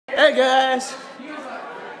Hey guys,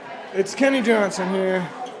 it's Kenny Johnson here,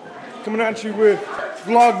 coming at you with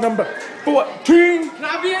vlog number 14. Can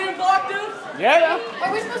I be in your vlog, dude? Yeah.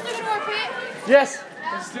 Are we supposed to go to our pit? Yes.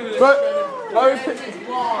 Let's do this. But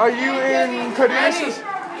are you in Codiasis?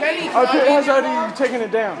 Kenny, Our pit has already taken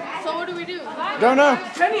it down. So what do we do? Don't know.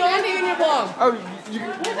 Kenny, I'll be in your vlog. Oh,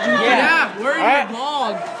 Yeah, we're in your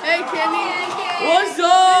vlog. Hey Kenny. What's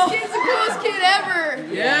up? This kid's the coolest kid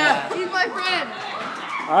ever. Yeah. He's my friend.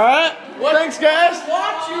 all right. Thanks, guys.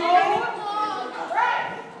 Watch you, Kenny.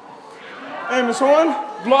 Hey, Miss Horn,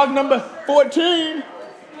 vlog number 14.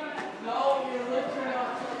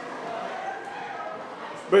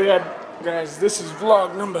 But yeah, guys, this is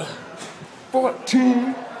vlog number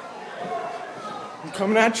 14. I'm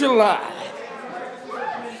coming at you live.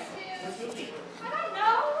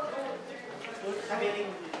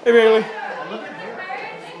 Hey, Bailey.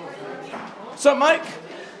 What's up, Mike?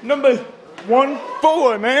 Number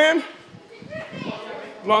 14, man.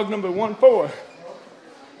 Vlog number 14.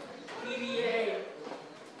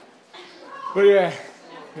 But yeah,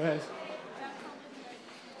 guys,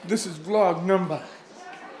 this is vlog number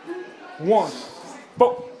 14.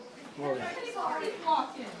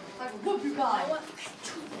 Whoop you guys.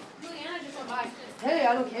 Hey,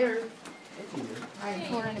 I don't care. I ain't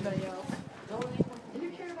for anybody else.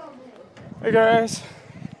 Hey guys.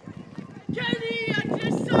 Kenny, I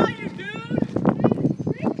just saw you, dude.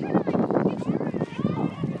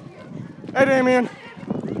 Hey Damien.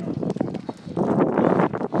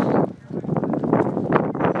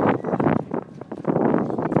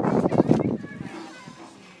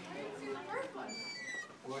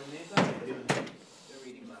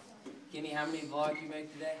 Kenny, how many vlogs you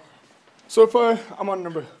make today? So far, I'm on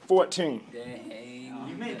number 14. Dang.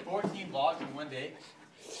 You made 14 vlogs in one day?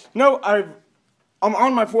 No, I'm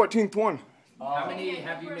on my 14th one. How many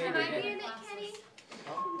have you made today?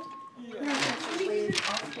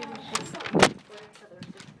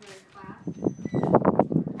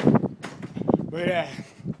 But yeah,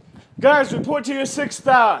 guys, report to your 6th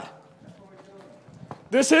hour.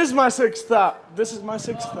 This is my 6th hour. This is my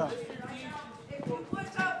 6th hour.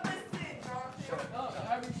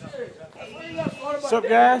 What's up,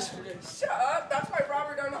 guys?